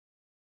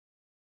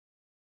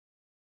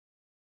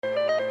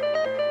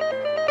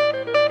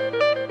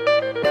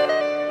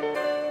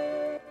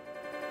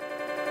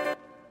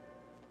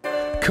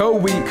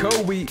Koey.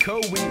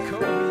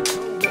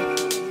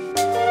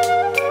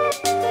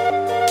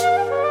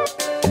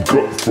 I'm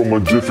cut from a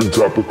different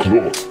type of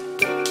cloth.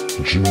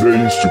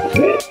 Janae used to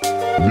quote,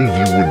 leave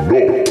you with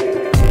naught.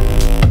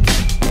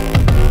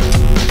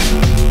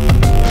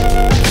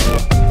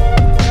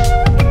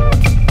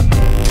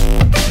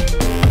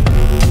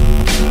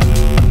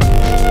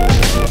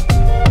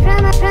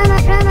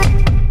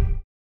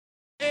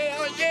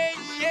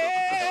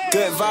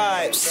 Good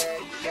vibes.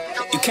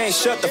 You can't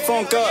shut the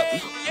funk up.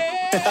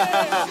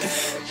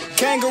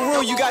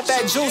 Kangaroo, you got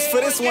that juice for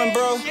this one,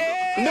 bro.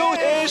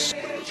 New-ish.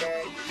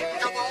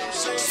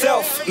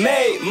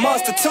 Self-made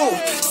monster 2.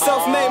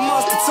 Self-made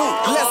monster 2.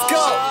 Let's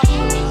go.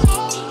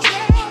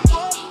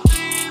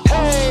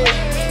 Hey,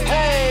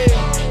 hey.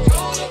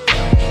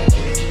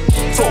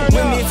 Fuck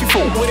with me if you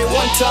fuck with it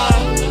one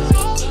time.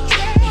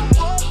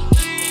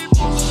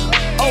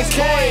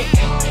 Okay.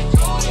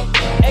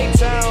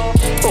 A-Town.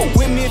 Fuck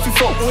with me if you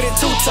fuck with it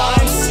 2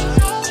 times.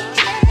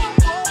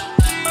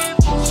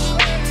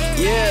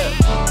 Yeah.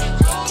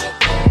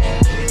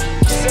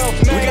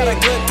 Self-made. We got a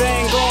good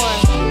thing going.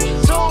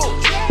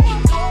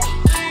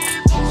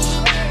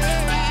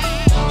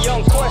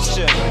 Young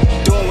question.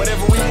 Doing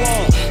whatever we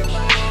want.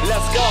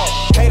 Let's go.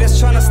 Haters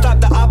tryna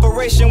stop the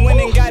operation. Went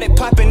and got it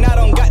poppin'. I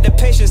don't got the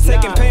patience.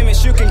 Taking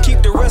payments, you can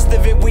keep the rest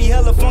of it. We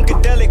hella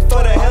funkadelic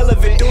for the hell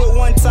of it. Do it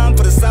one time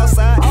for the south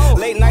side.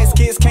 Late nights,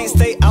 kids can't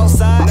stay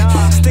outside.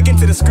 Sticking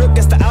to the script,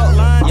 that's the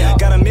outline.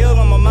 Got a meal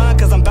on my mind,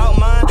 cause I'm bout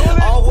mine.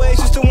 Always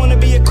used to wanna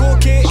be a cool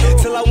kid,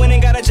 till I went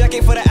and got a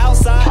jacket for the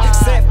outside.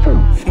 Set,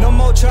 no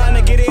more trying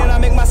to get in, I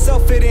make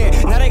myself fit in.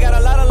 Now they got a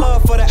lot of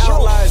love for the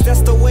outliers.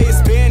 That's the way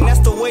it's been, that's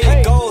the way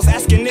it goes.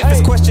 Asking if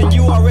it's question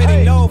you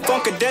already know.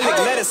 Funkadelic,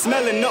 let it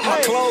smelling up my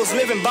clothes.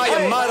 Living by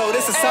your motto,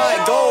 this is how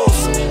it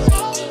goes.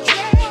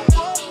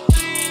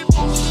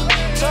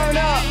 Turn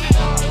up,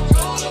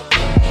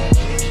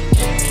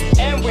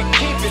 and we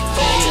keep it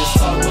focused.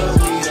 Talk, but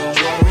we don't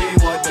worry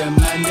what the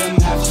man them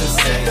have to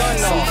say.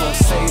 Some folks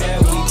say that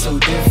we too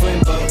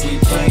different, but we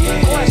play it.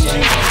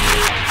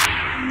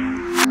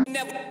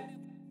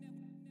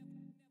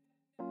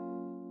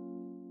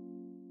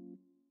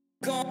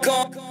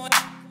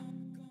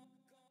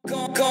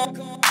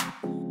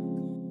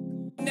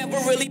 Never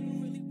really.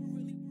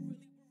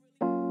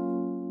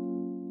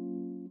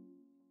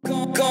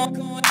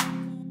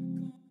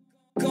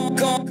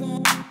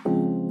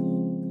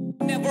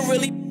 Never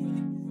really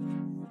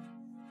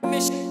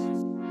miss.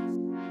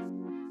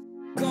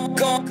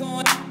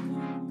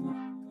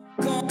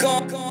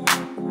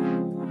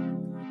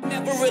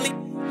 Never really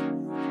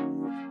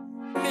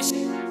miss.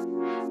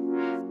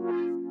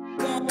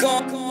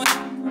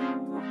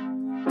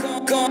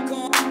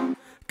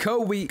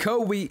 Koey.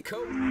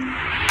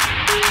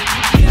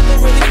 Never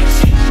really miss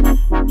you.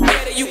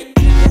 Better you.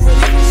 Never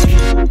really miss you.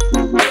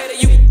 Better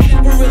you.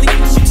 Never really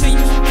miss you. Till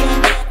you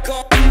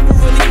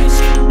never really miss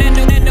you.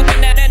 Never really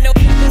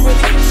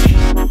miss you.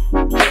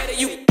 Better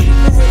you.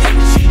 Never really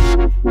miss you.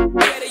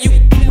 Better you.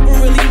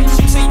 Never really miss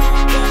you. Till you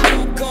never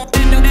really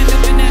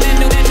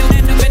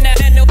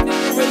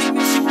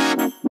miss you.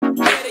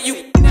 Better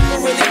you. Never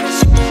really miss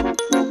you. Better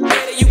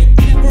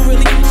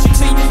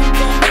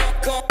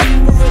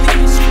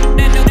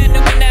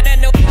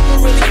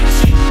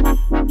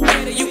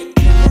you.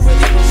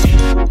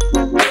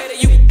 Never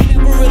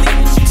really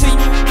miss you. Till you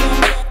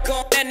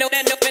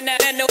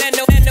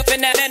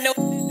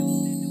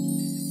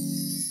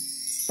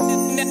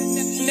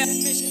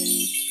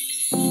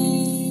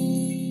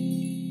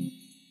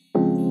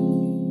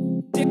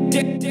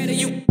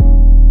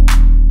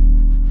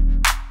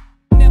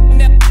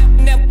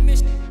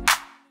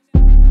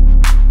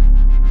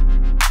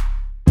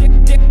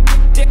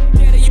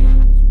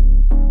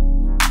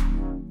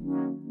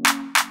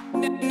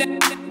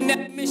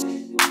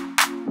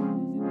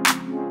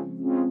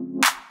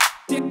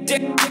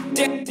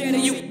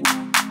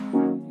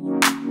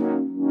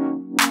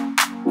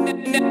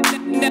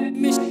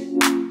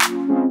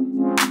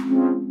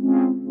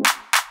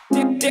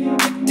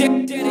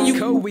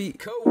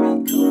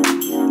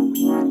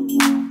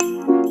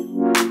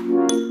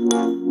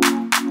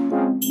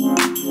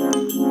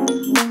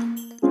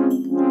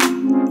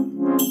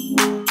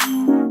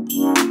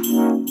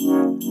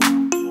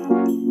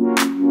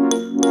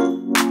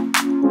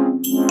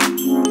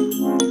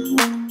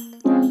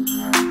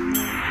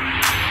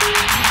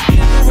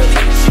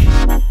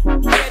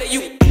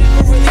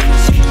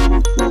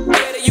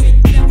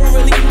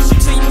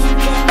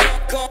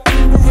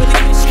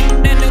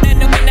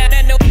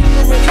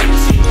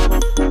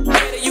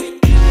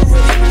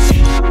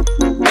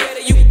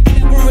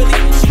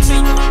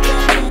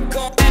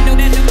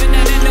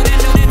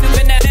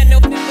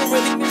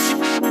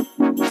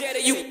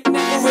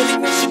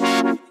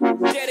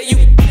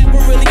never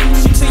really miss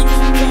you.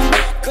 Never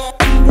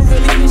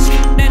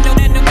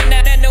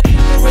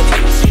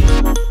really miss you.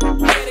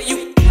 Better you.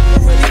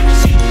 Never really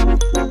miss you.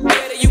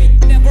 Better you.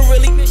 Never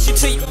really miss you.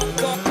 Till you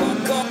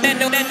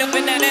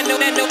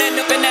no.